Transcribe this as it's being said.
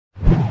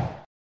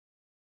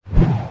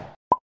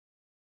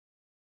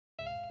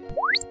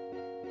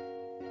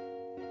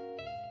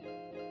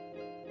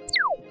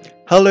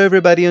Hello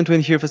everybody, Antoine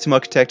here for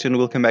Simarchitecture and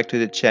welcome back to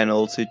the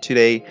channel. So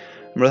today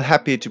I'm real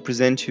happy to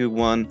present you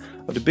one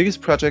of the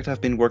biggest projects I've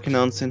been working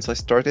on since I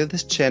started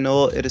this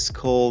channel. It is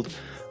called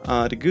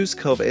the Goose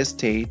Cove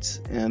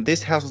Estate, and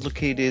this house is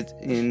located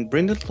in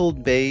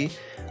Brindlefield Bay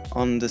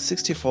on the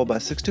 64 by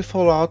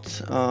 64 lot.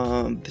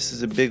 This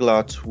is a big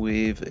lot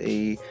with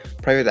a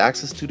private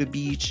access to the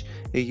beach,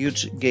 a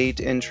huge gate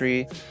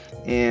entry,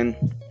 and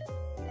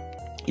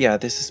yeah,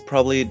 this is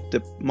probably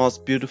the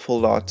most beautiful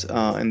lot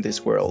in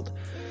this world.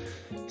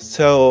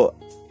 So,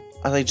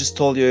 as I just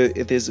told you,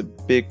 it is a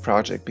big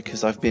project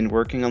because I've been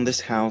working on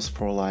this house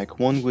for like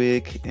 1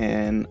 week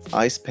and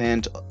I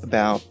spent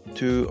about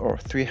 2 or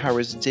 3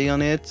 hours a day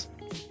on it,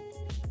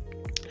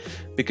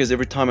 because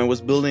every time I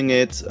was building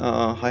it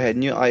I had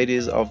new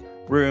ideas of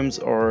rooms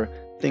or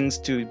things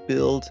to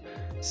build.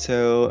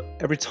 So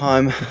every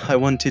time I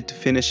wanted to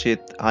finish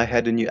it, I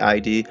had a new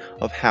idea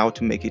of how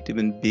to make it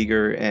even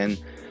bigger and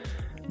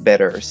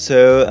better.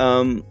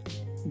 So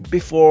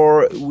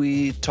before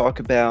we talk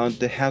about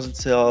the house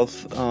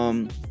itself,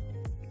 I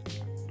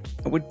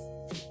would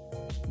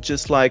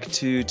just like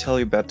to tell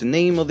you about the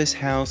name of this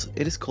house.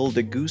 It is called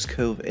the Goose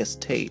Cove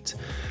Estate.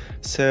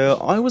 So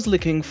I was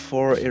looking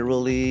for a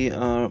really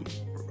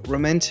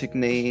romantic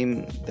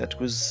name that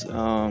was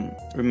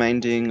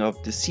reminding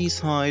of the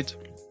seaside,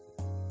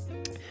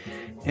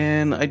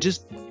 and I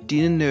just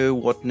didn't know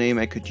what name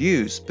I could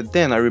use. But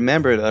then I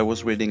remembered I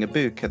was reading a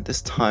book at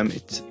this time.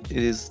 It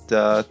is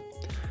the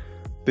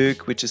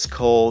book which is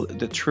called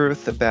The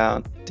Truth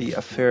About the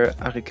Affair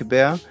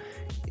Arikebert.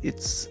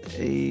 It's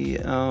a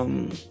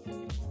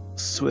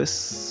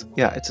Swiss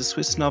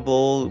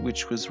novel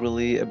which was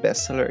really a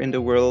bestseller in the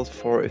world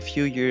for a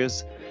few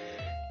years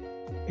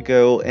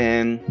ago,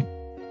 and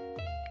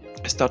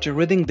I started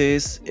reading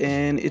this,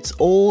 and it's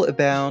all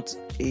about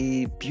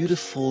a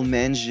beautiful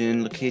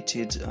mansion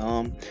located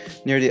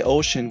near the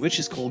ocean, which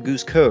is called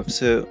Goose Cove.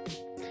 So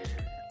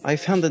I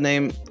found the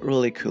name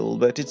really cool,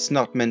 but it's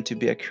not meant to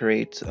be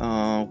accurate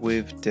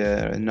with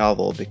the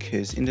novel,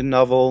 because in the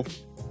novel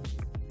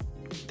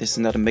this is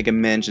not a mega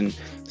mansion.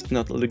 It's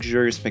not a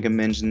luxurious mega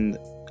mansion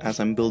as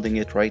I'm building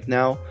it right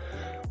now,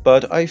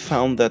 but I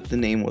found that the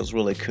name was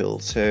really cool,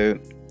 so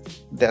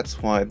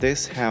that's why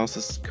this house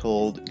is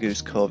called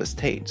Goose Cove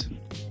Estate.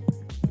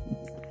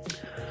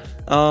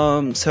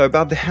 So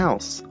about the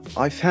house,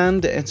 I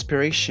found the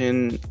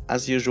inspiration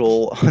as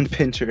usual on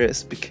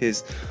Pinterest,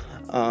 because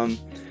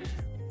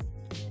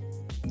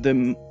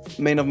the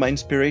main of my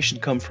inspiration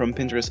come from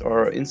Pinterest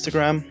or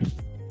Instagram,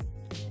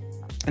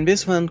 and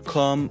this one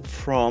come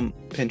from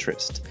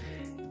Pinterest.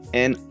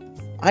 And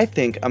I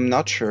think, I'm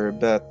not sure,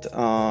 but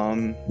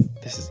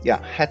this is, yeah,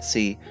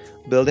 Hatsi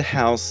built a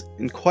house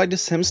in quite the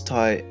same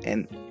style,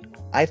 and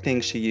I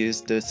think she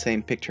used the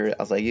same picture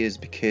as I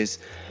used, because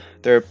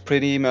there are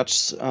pretty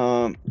much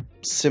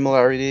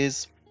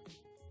similarities.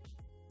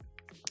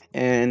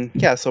 And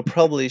yeah, so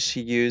probably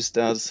she used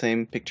the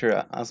same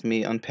picture as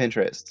me on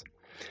Pinterest.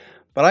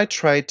 But I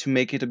tried to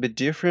make it a bit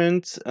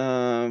different,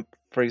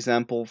 for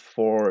example,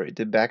 for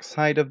the back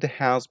side of the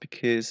house,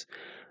 because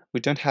we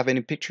don't have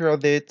any picture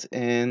of it,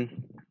 and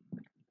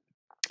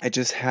I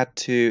just had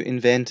to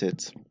invent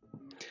it.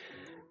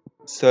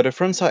 So the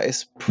front side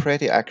is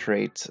pretty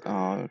accurate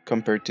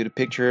compared to the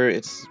picture.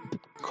 It's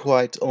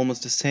quite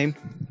almost the same.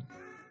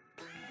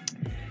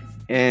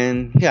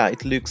 And yeah,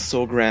 it looks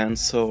so grand,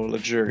 so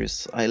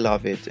luxurious. I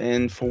love it.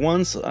 And for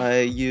once I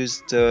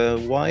used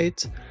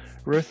white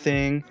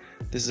roofing.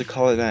 This is a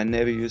color that I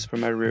never use for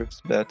my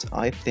roofs, but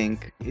I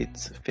think it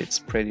fits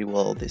pretty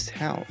well this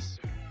house.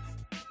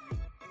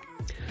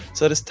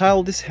 So the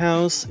style of this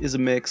house is a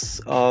mix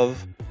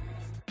of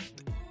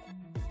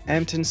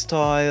Hampton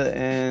style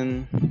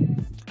and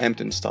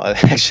Hampton style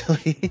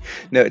actually.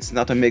 No, it's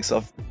not a mix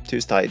of two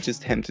styles,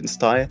 just Hampton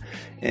style.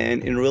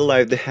 And in real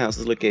life the house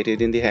is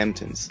located in the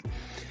Hamptons.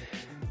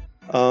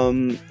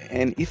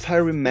 And if I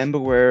remember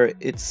where,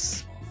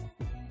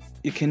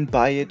 you can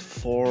buy it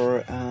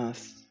for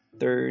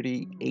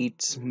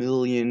 $38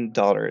 million,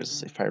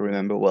 if I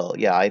remember well.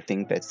 Yeah, I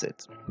think that's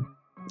it.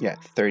 Yeah,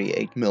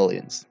 38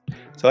 millions.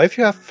 So if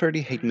you have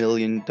 $38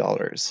 million,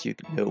 you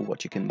know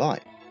what you can buy.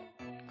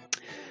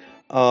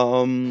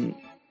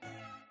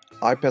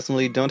 I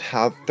personally don't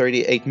have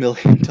 $38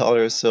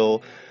 million,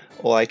 so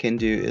all I can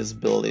do is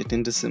build it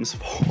in The Sims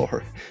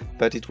 4.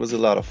 But it was a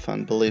lot of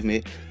fun, believe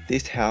me.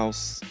 This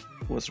house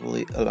was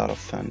really a lot of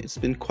fun. It's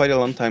been quite a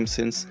long time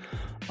since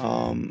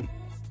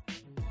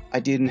I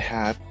didn't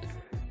have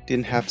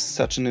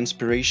such an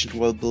inspiration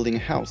while building a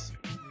house.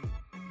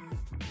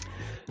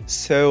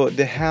 So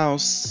the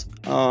house,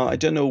 I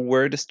don't know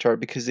where to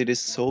start because it is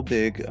so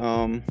big.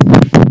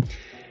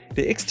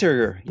 The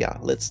exterior, yeah,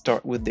 let's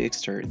start with the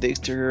exterior. The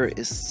exterior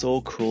is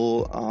so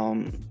cool.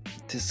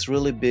 It's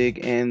really big,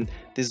 and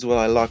this is what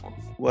I like.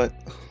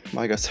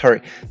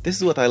 This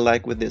is what I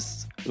like with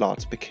this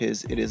lot,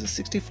 because it is a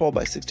 64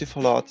 by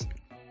 64 lot.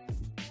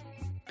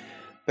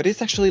 But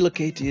it's actually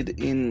located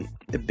in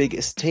a big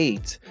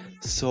estate,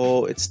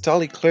 so it's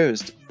totally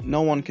closed.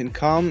 No one can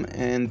come,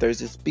 and there's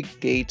this big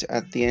gate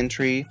at the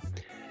entry,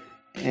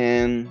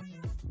 and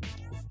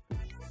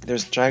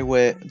There's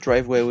driveway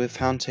with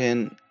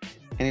fountain,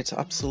 and it's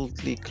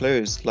absolutely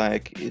closed.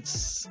 Like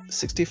it's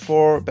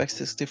 64 by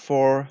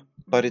 64,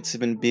 but it's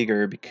even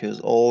bigger because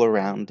all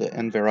around the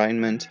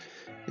environment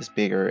is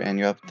bigger, and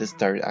you have this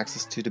direct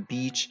access to the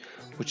beach,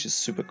 which is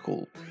super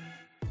cool.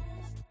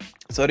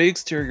 So the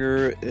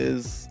exterior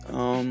is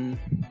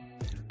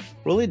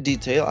really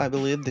detailed. I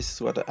believe this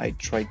is what I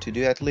tried to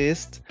do, at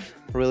least.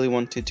 I really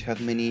wanted to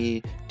have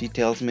many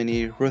details,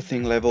 many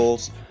roofing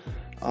levels,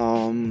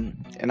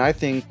 and I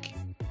think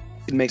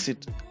it makes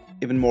it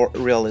even more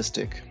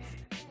realistic.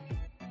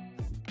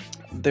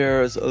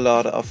 There's a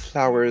lot of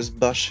flowers,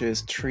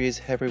 bushes, trees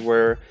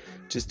everywhere,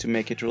 just to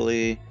make it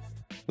really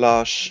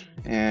lush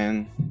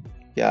and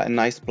yeah, a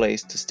nice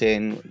place to stay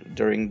in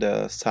during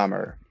the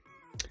summer.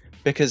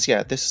 Because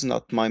yeah, this is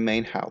not my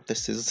main house,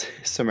 this is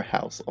summer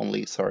house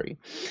only, sorry.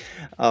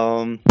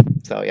 So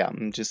yeah,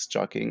 I'm just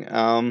joking.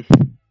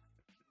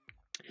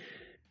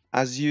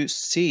 As you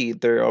see,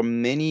 there are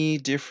many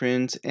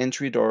different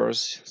entry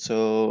doors,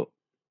 so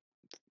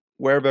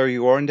wherever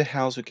you are in the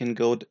house, you can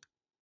go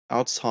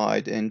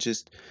outside and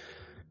just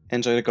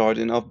enjoy the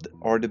garden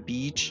or the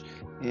beach.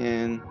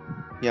 And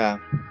yeah,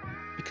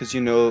 because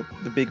you know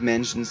the big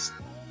mansions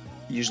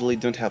usually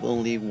don't have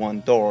only one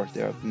door,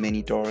 there are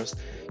many doors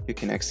you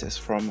can access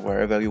from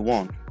wherever you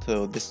want.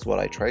 So this is what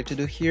I try to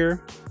do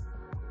here.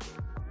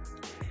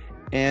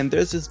 And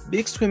there's this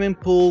big swimming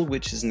pool,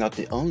 which is not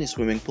the only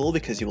swimming pool,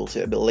 because you will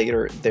see a bit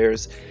later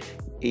there's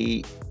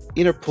a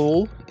inner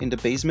pool in the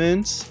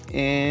basement.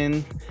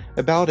 And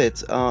about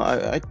it,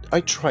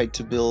 I tried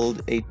to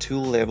build a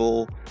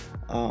 2-level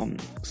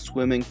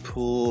swimming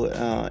pool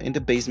in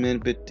the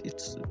basement, but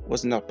it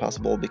was not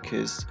possible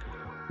because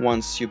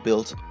once you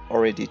build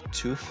already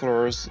 2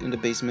 floors in the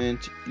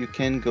basement, you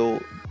can go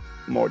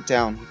more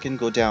down, you can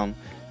go down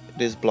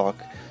this block.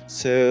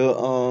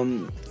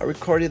 So I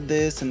recorded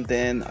this and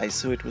then I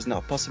saw it was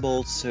not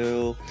possible,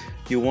 so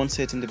you won't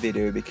see it in the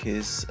video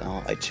because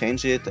I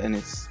changed it and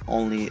it's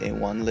only a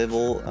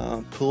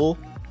 1-level pool.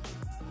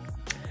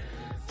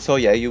 So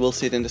yeah, you will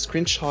see it in the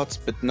screenshots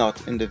but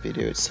not in the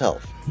video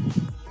itself.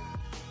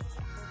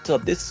 So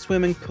this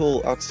swimming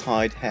pool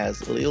outside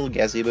has a little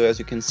gazebo, as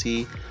you can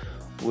see,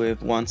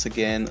 with once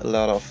again a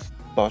lot of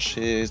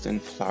bushes and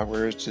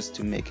flowers just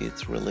to make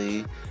it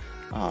really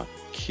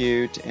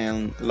cute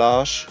and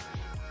lush.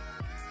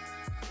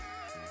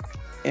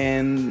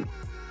 And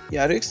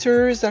yeah, the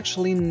exterior is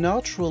actually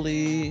not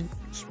really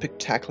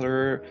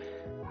spectacular.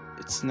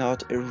 It's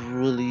not a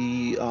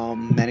really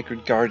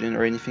manicured garden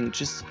or anything,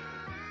 just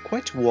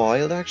quite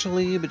wild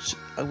actually, but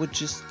I would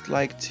just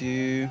like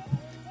to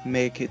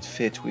make it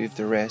fit with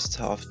the rest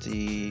of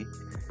the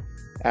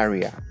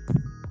area.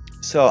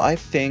 So I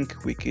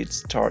think we could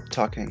start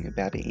talking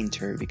about the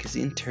interior, because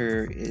the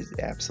interior is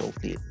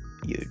absolutely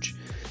huge.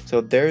 So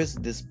there's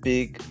this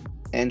big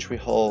entry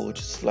hall, which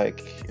is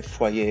like a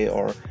foyer,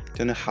 or I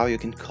don't know how you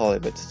can call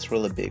it, but it's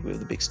really big,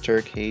 with a big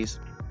staircase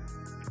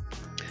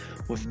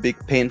with big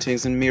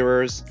paintings and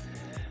mirrors.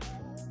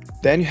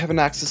 Then you have an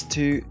access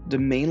to the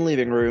main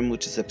living room,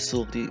 which is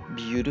absolutely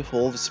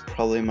beautiful. This is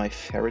probably my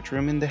favorite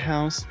room in the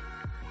house.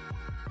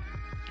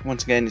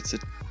 Once again, it's a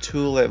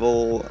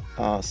 2-level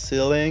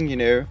ceiling, you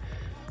know.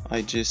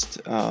 I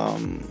just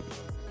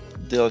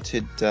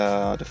deleted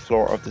the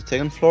floor of the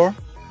second floor.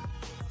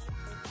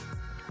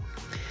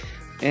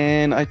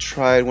 And I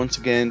tried once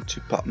again to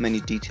put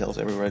many details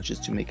everywhere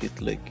just to make it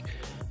look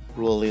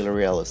really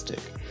realistic.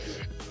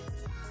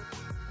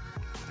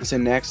 So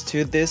next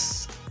to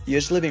this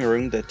huge living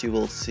room that you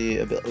will see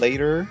a bit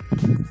later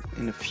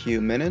in a few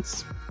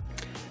minutes,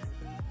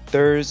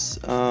 there's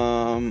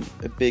a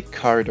big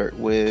corridor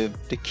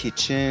with the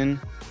kitchen,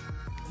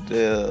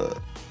 the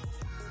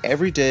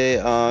everyday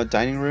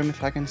dining room,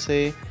 if I can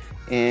say,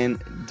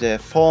 and the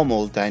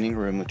formal dining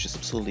room, which is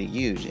absolutely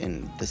huge.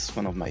 And this is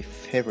one of my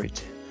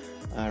favorite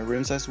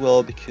rooms as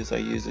well, because I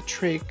use a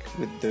trick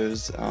with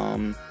those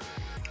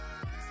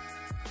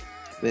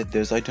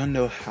I don't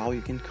know how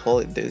you can call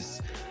it,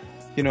 this,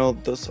 you know,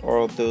 those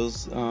are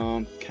those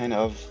kind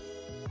of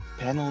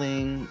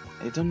paneling,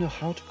 I don't know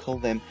how to call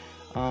them,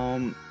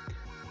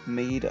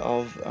 made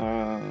of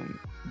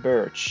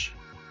birch,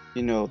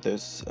 you know,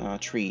 those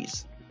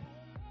trees.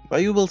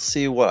 But you will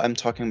see what I'm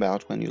talking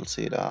about when you'll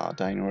see the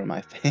dining room,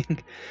 I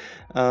think.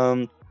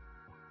 And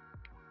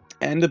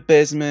the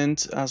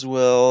basement as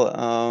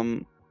well.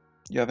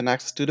 You have an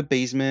access to the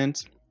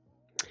basement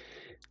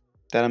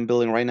that I'm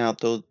building right now.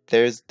 Though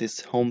there's this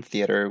home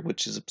theater,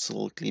 which is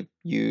absolutely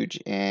huge,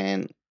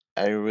 and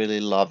I really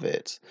love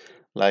it.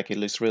 Like, it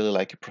looks really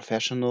like a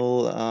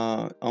professional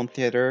home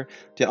theater.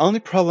 The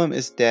only problem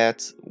is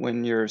that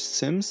when your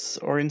Sims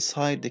are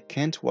inside, they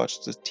can't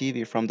watch the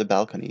TV from the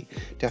balcony.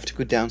 They have to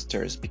go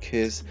downstairs,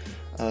 because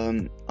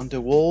on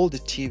the wall the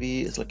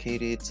TV is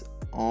located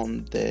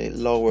on the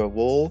lower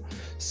wall.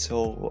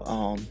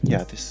 So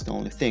yeah, this is the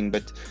only thing,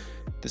 but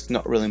that's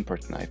not really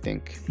important, I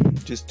think,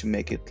 just to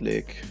make it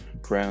look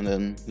grand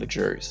and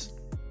luxurious.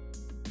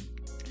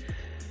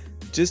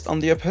 Just on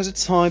the opposite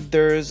side,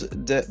 there's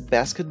the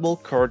basketball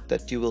court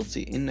that you will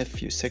see in a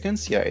few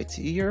seconds. Yeah, it's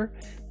here.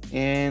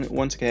 And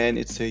once again,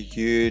 it's a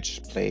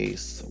huge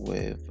place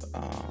with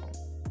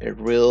a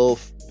real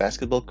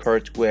basketball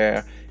court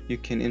where you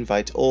can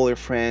invite all your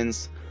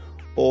friends,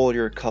 all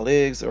your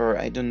colleagues, or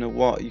I don't know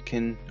what. You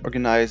can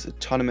organize a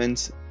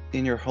tournament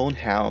in your own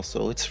house,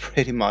 so it's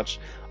pretty much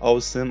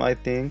awesome, I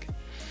think.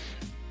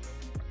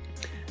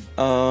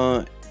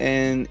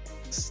 And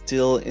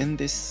still in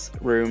this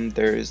room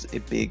there's a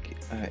big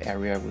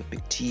area with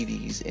big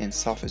TVs and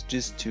sofas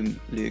just to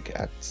look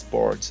at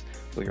sports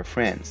with your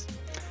friends.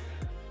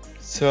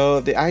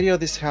 So the idea of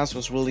this house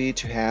was really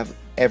to have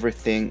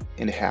everything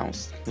in the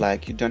house.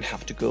 Like, you don't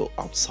have to go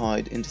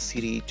outside in the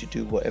city to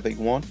do whatever you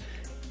want,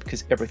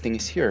 because everything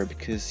is here.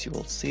 Because you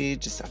will see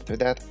just after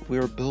that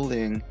we're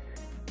building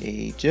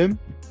a gym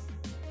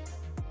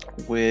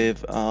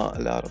with a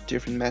lot of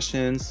different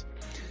machines.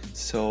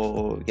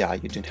 So yeah,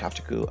 you don't have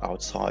to go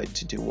outside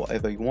to do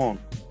whatever you want.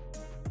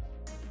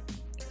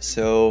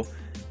 So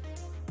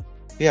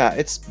yeah,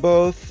 it's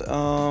both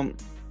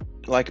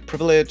like a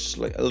privilege,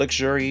 like a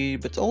luxury,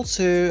 but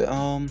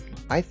also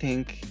I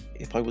think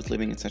if I was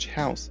living in such a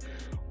house,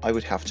 I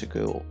would have to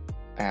go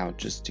out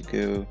just to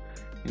go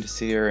in the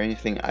city or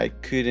anything. I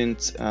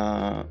couldn't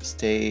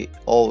stay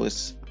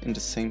always in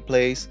the same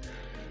place.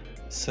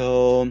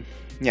 So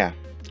yeah,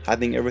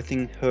 having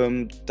everything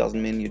home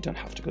doesn't mean you don't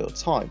have to go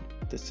outside.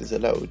 This is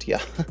allowed,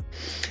 yeah.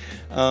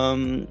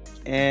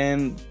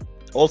 And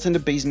also in the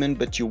basement,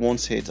 but you won't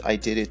see it. I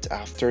did it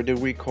after the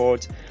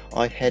record.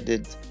 I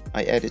added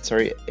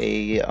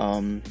a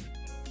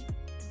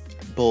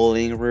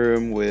bowling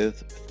room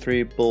with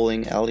 3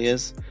 bowling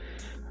alleys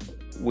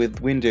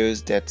with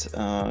windows that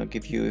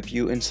give you a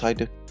view inside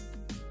the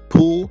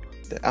pool,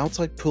 the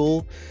outside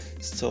pool.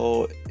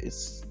 So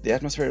the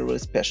atmosphere is really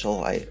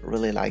special. I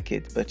really like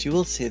it, but you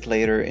will see it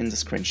later in the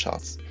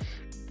screenshots.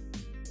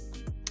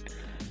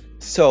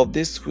 So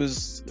this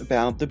was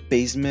about the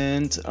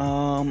basement,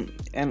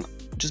 and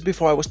just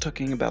before I was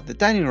talking about the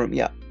dining room,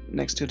 yeah,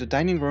 next to the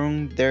dining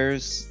room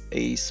there's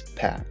a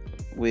spa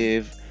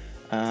with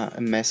a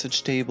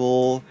massage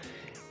table,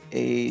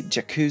 a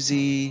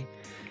jacuzzi,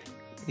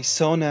 a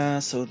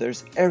sauna. So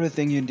there's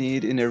everything you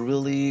need in a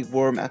really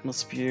warm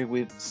atmosphere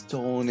with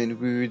stone and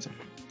wood.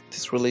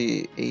 It's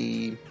really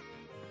a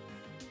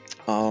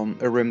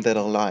room that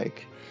I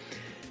like.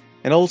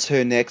 And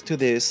also next to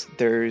this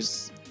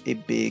there's a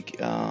big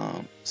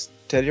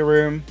study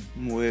room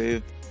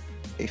with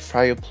a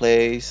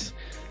fireplace,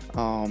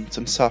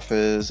 some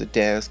sofas, a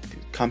desk,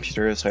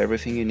 computer, so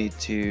everything you need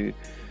to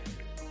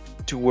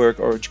work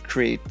or to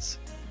create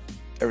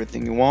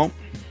everything you want.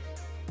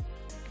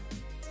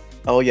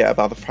 Oh yeah,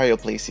 about the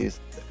fireplaces,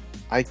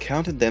 I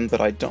counted them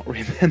but I don't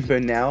remember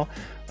now,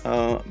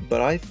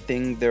 but I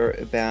think there are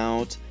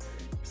about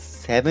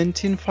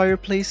 17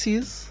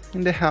 fireplaces in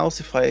the house,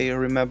 if I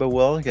remember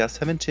well. Yeah,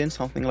 17,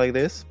 something like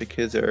this,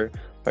 because there are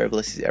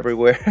fireplaces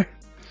everywhere.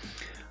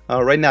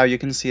 Right now you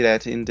can see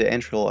that in the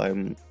intro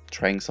I'm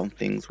trying some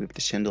things with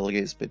the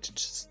chandeliers, but it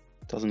just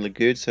doesn't look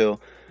good, so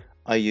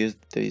I used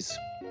this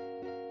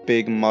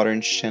big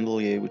modern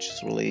chandelier, which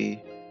is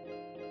really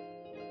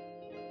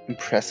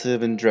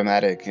impressive and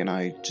dramatic, and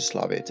I just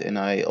love it. And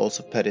I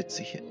also put it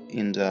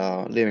in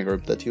the living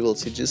room that you will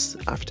see just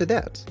after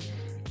that.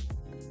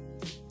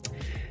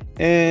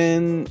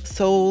 And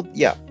so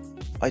yeah,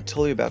 I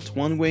told you about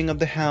one wing of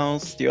the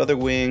house. The other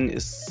wing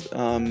is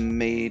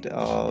made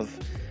of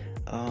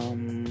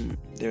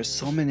there's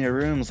so many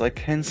rooms, I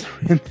can't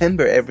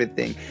remember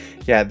everything.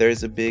 Yeah,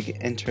 there's a big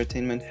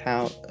entertainment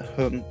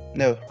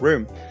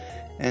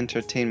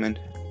entertainment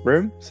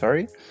room,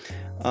 sorry,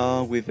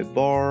 with a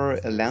bar,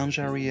 a lounge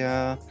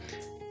area,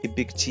 a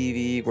big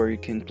TV where you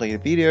can play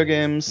video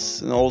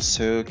games, and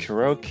also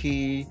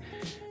karaoke,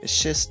 a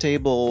chess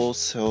table.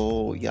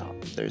 So yeah,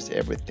 there's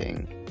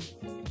everything.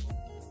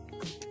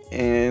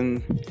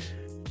 And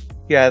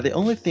yeah, the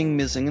only thing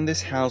missing in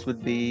this house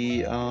would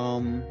be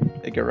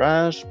a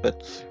garage,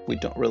 but we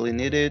don't really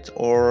need it,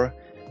 or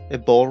a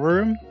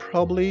ballroom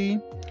probably,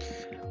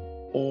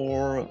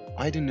 or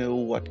I don't know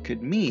what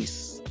could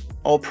miss,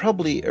 or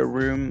probably a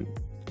room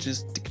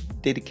just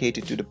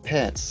dedicated to the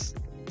pets.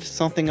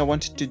 Something I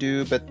wanted to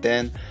do, but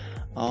then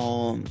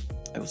I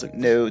was like,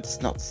 no,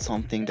 it's not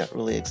something that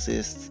really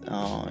exists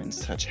in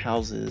such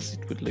houses.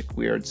 It would look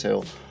weird,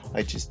 so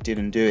I just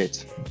didn't do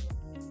it.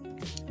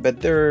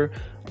 But there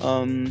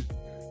are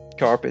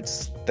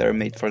carpets that are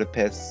made for the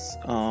pets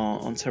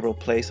on several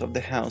places of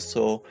the house,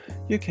 so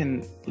you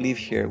can live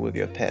here with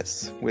your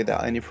pets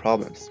without any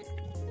problems.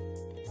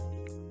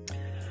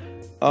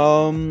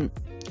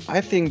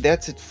 I think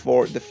that's it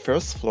for the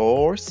first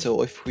floor.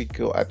 So if we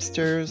go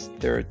upstairs,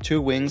 there are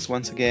 2 wings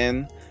once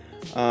again.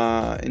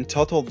 In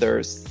total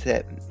there's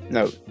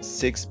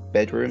 6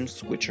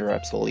 bedrooms, which are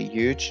absolutely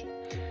huge,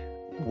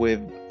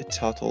 with a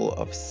total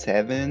of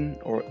 7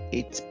 or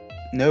 8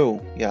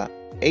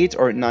 8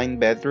 or 9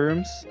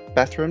 bathrooms,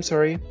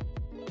 sorry.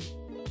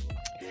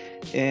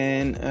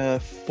 And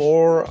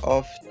 4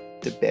 of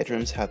the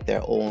bedrooms have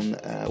their own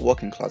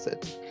walk-in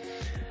closet.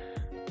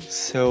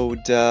 So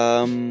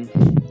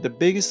the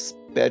biggest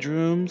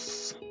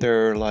bedrooms,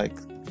 there are like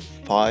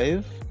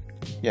 5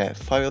 yeah,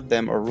 5 of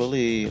them are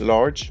really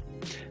large,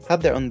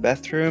 had their own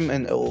bathroom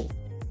and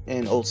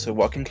also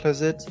walk-in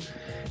closet,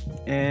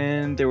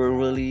 and they were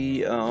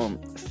really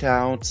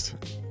thought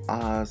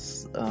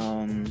as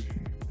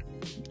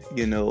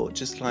you know,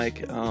 just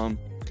like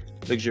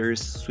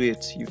luxurious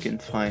suites you can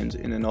find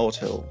in an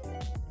hotel.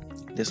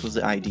 This was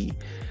the idea.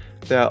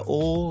 They are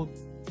all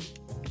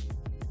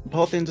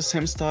both in the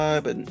same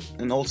style, but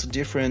and also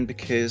different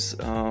because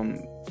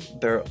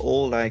they're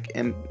all like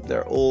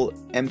they're all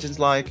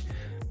Hamptons-like,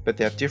 but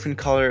they have different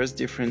colors,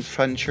 different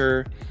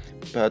furniture.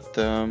 But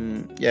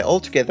yeah,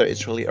 altogether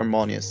it's really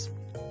harmonious.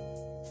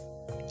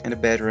 And the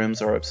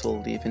bedrooms are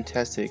absolutely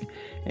fantastic.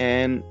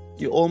 And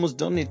you almost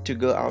don't need to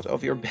go out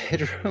of your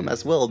bedroom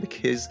as well,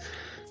 because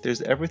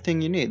there's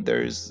everything you need.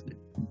 There's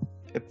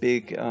a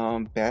big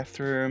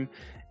bathroom.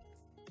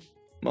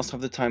 Most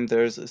of the time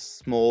there's a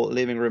small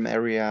living room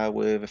area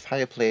with a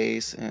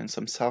fireplace and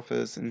some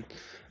sofas and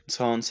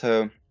so on.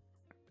 So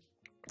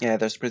yeah,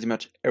 there's pretty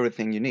much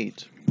everything you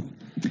need.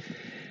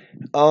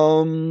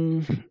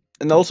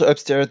 And also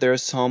upstairs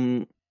there's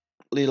some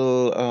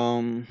little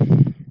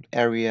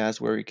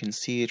areas where you can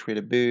sit, read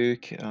a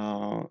book,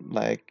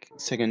 like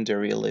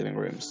secondary living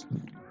rooms.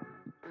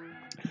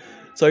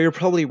 So you're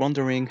probably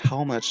wondering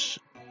how much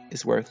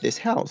is worth this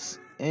house,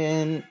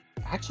 and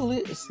actually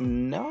it's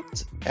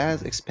not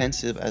as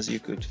expensive as you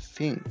could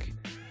think,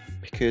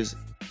 because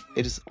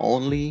it is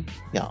only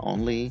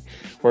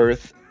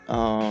worth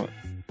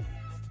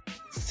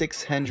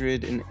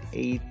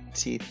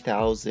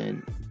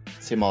 680,000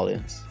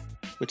 simoleons,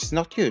 which is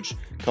not huge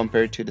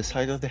compared to the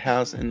size of the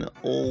house and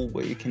all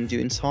what you can do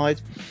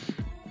inside.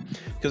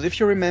 Because if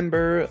you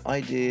remember,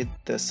 I did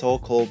the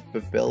so-called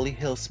Beverly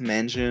Hills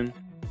mansion,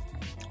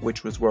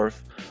 which was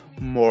worth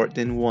more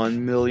than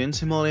 1 million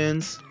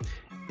simoleons.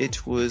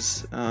 It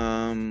was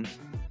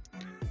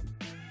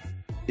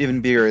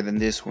even bigger than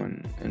this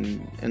one,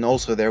 and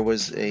also there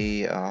was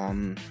a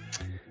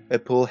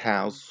pool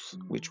house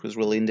which was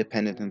really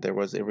independent, and there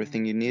was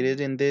everything you needed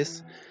in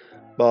this.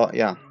 But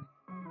yeah,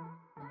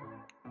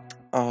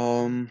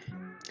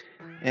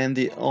 and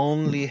the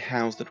only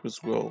house that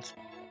was worth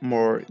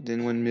more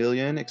than 1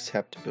 million,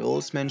 except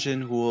Bill's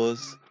mention,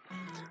 was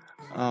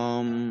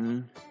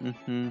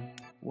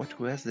what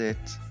was it?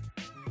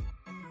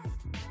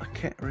 I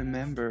can't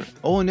remember.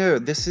 Oh no,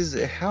 this is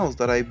a house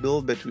that I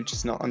built, but which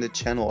is not on the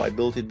channel. I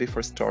built it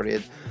before I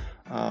started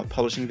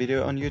publishing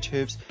video on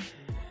YouTube.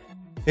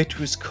 It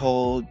was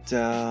called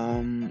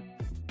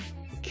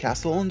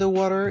Castle on the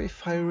Water,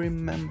 if I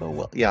remember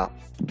well. Yeah.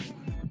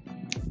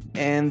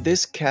 And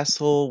this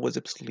castle was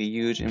absolutely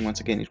huge, and once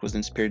again it was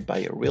inspired by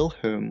a real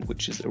home,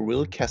 which is a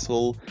real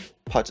castle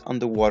put on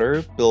the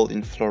water, built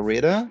in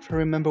Florida, if I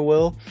remember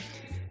well.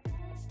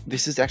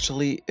 This is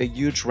actually a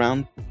huge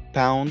round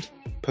pond.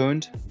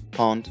 This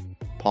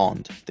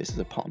is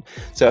a pond.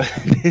 So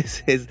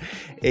this is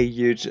a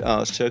huge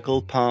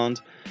circle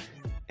pond,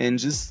 and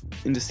just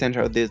in the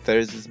center of this there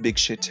is this big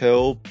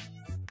chateau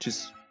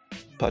just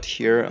put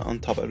here on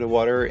top of the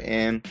water,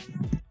 and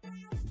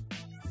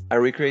I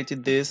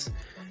recreated this,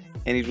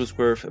 and it was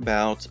worth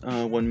about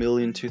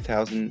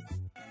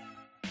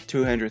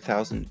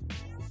 1,200,000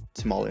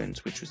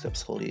 simoleons, which was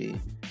absolutely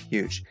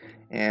huge.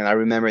 And I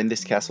remember in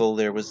this castle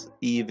there was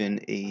even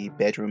a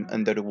bedroom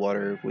under the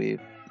water with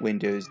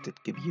windows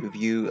that give you a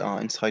view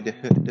inside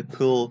the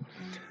pool,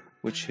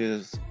 which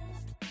is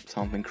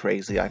something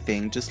crazy, I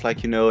think, just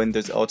like, you know, in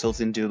those hotels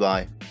in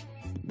Dubai.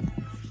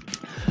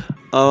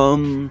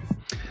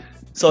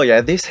 So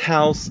yeah, this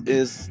house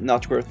is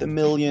not worth 1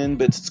 million,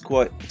 but it's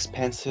quite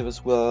expensive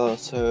as well.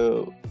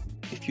 So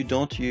if you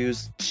don't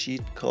use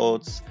cheat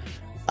codes,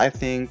 I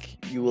think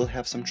you will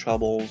have some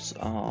troubles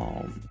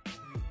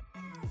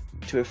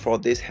to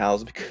afford this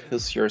house,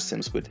 because your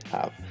Sims would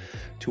have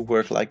to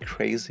work like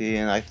crazy,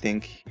 and I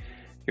think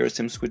your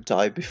Sims would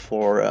die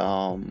before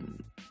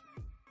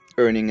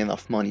earning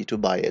enough money to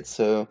buy it.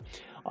 So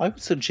I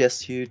would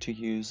suggest you to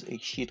use a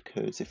cheat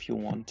codes if you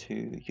want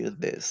to use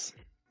this.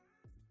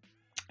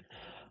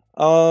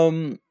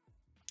 I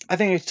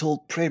think I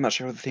told pretty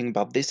much everything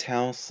about this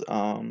house.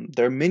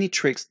 There are many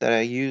tricks that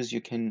I use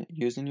you can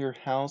use in your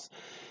house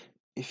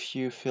if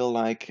you feel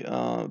like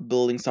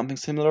building something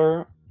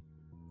similar.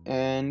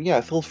 And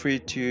yeah, feel free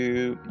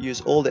to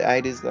use all the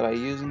ideas that I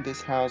use in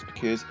this house,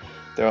 because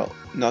they're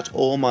not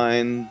all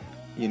mine.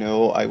 You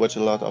know, I watch a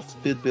lot of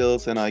speed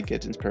builds and I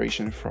get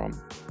inspiration from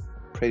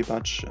pretty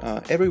much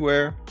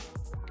everywhere.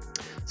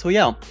 So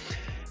yeah,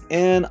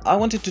 and I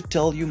wanted to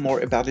tell you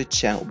more about the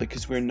channel,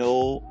 because we're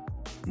no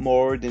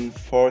more than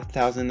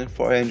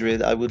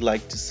 4,400. I would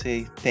like to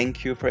say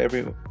thank you to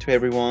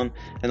everyone,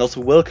 and also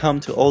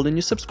welcome to all the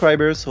new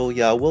subscribers. So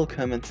yeah,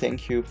 welcome and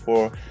thank you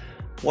for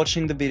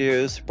watching the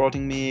videos,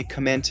 supporting me,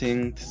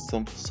 commenting. This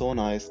is so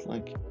nice.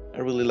 Like, I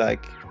really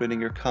like reading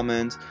your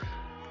comments.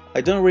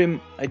 I don't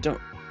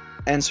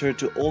answer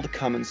to all the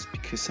comments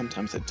because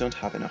sometimes I don't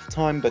have enough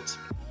time, but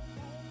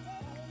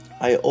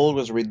I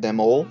always read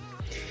them all.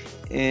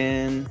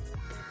 And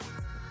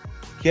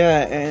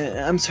yeah, and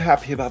I'm so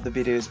happy about the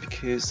videos,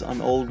 because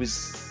I'm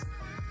always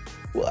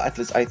well, at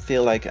least I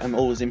feel like I'm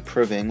always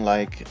improving,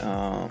 like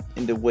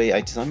in the way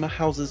I design my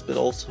houses, but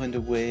also in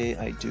the way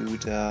I do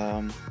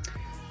the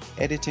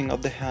editing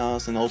of the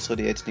house and also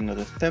the editing of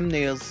the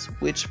thumbnails,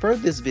 which for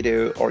this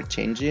video are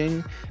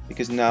changing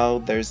because now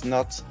there's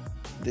not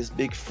this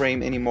big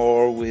frame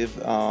anymore with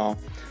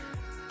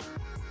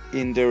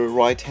in the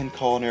right hand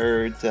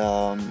corner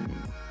the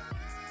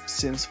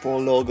Sims 4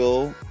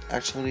 logo.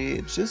 Actually,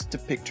 it's just a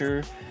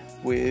picture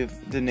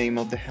with the name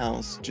of the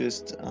house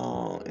just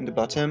in the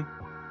bottom,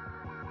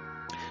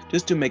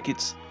 just to make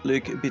it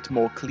look a bit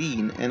more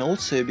clean, and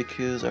also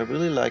because I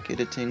really like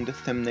editing the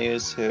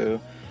thumbnails, so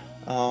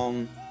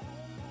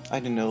I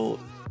don't know,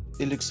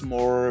 it looks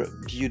more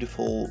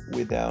beautiful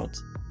without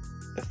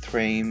a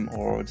frame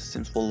or the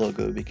Sims 4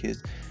 logo,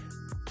 because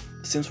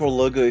Sims 4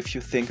 logo, if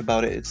you think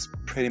about it, it's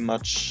pretty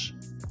much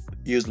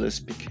useless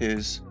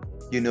because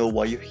you know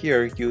why you're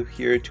here. You're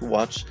here to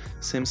watch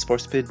Sims 4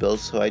 speed build,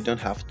 so I don't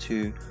have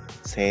to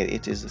say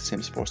it is a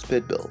Sims 4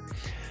 speed build.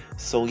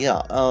 So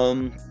yeah,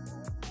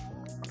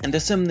 and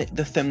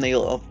the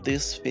thumbnail of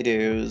this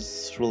video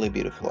is really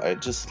beautiful. I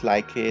just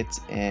like it,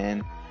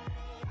 and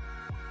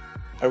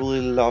I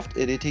really loved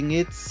editing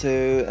it.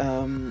 So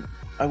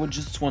I was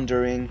just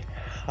wondering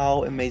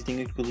how amazing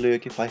it would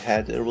look if I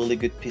had a really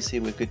good PC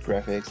with good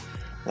graphics.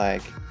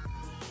 Like,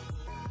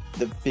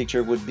 the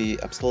picture would be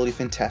absolutely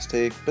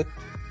fantastic, but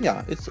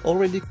yeah, it's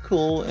already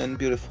cool and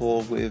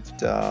beautiful with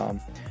the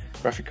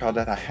graphic card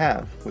that I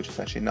have, which is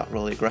actually not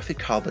really a graphic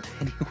card, but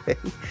anyway,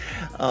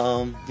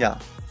 yeah.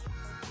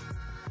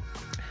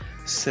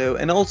 So,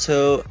 and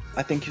also,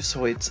 I think you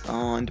saw it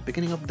on the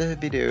beginning of the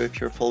video.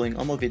 If you're following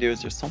all my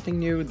videos, there's something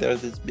new.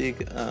 There's this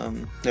big,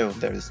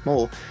 there's a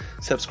small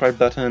subscribe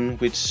button,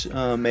 which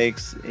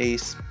makes a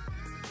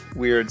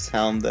weird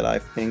sound that I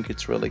think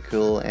it's really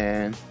cool.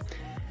 And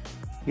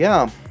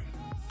yeah,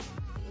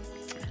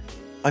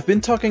 I've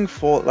been talking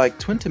for like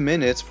 20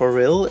 minutes for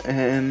real,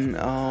 and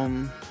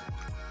I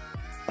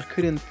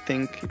couldn't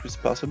think it was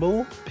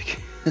possible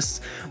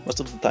because most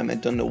of the time I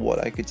don't know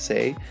what I could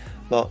say.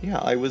 But yeah,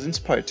 I was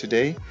inspired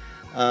today.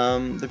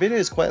 The video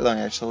is quite long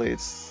actually,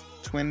 it's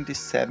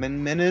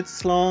 27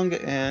 minutes long,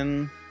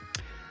 and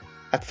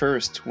at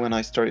first when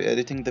I started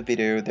editing the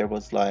video there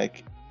was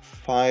like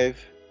 5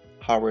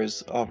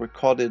 hours of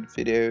recorded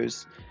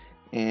videos,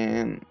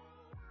 and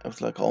I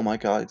was like, oh my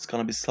god, it's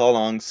gonna be so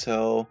long.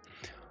 So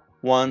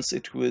once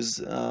it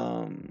was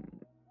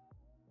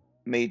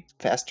made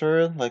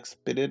faster, like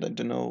speeded, I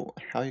don't know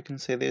how you can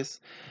say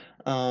this,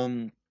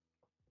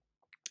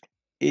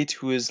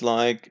 it was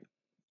like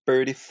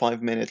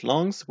 35-minute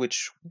longs,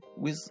 which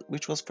was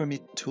for me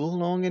too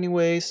long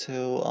anyway.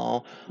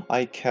 So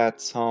I cut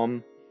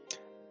some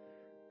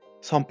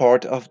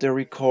part of the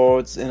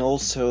records, and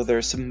also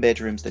there's some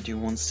bedrooms that you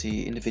won't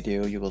see in the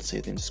video. You will see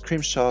it in the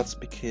screenshots,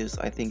 because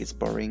I think it's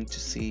boring to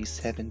see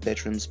 7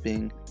 bedrooms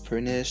being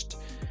furnished,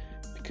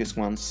 because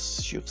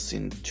once you've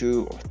seen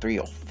 2 or 3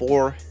 or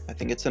 4, I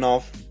think it's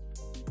enough.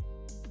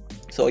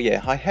 So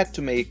yeah, I had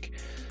to make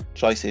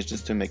choices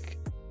just to make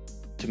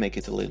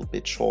it a little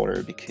bit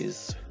shorter,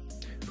 because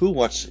who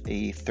watch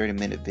a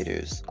 30-minute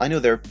videos? I know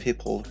there are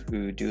people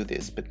who do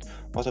this, but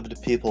most of the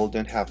people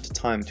don't have the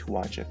time to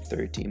watch a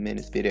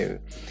 30-minute video.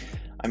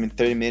 I mean,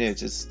 30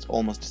 minutes is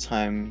almost the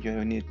time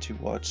you need to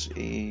watch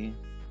a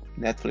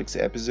Netflix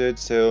episode,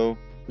 so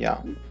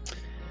yeah.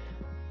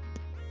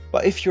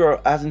 But if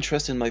you're as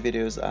interested in my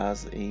videos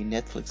as a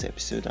Netflix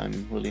episode,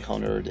 I'm really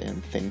honored,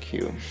 and thank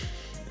you.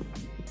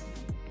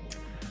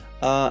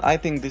 I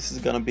think this is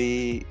gonna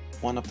be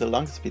one of the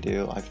longest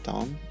video I've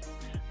done.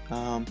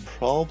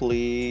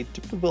 Probably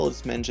the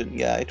build mentioned,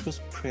 yeah, it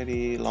was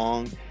pretty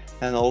long,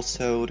 and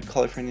also the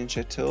Californian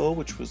Chateau,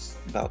 which was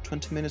about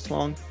 20 minutes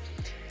long,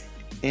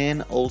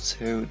 and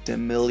also the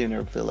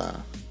Millionaire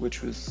Villa,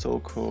 which was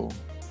so cool.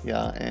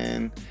 Yeah,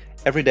 and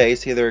every day I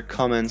see there are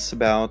comments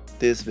about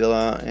this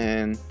villa,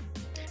 and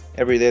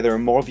every day there are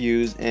more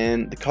views,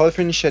 and the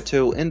Californian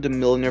Chateau and the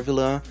Millionaire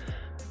Villa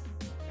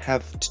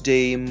have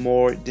today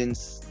more than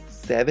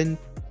 70,000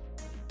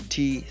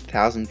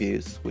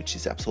 views, which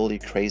is absolutely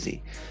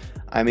crazy.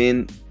 I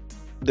mean,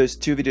 those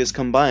 2 videos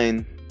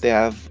combined, they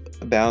have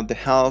about the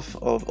half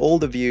of all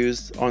the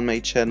views on my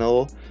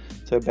channel,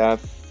 so about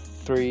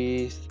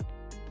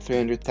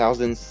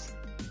 300,000.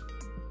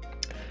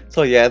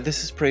 So yeah,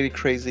 this is pretty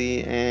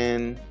crazy,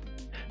 and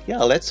yeah,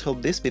 let's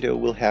hope this video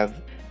will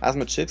have as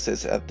much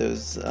success as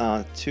those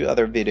 2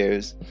 other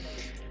videos.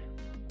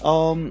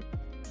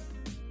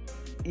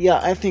 Yeah,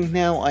 I think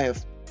now I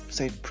have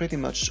said pretty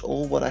much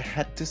all what I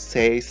had to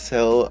say.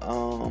 So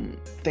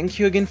thank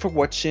you again for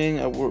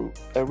watching.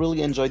 I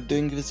really enjoyed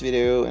doing this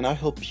video, and I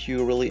hope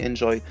you really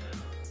enjoy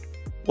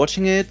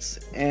watching it.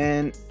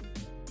 And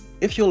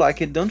if you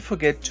like it, don't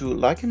forget to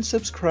like and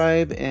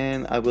subscribe,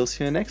 and I will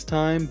see you next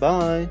time.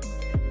 Bye.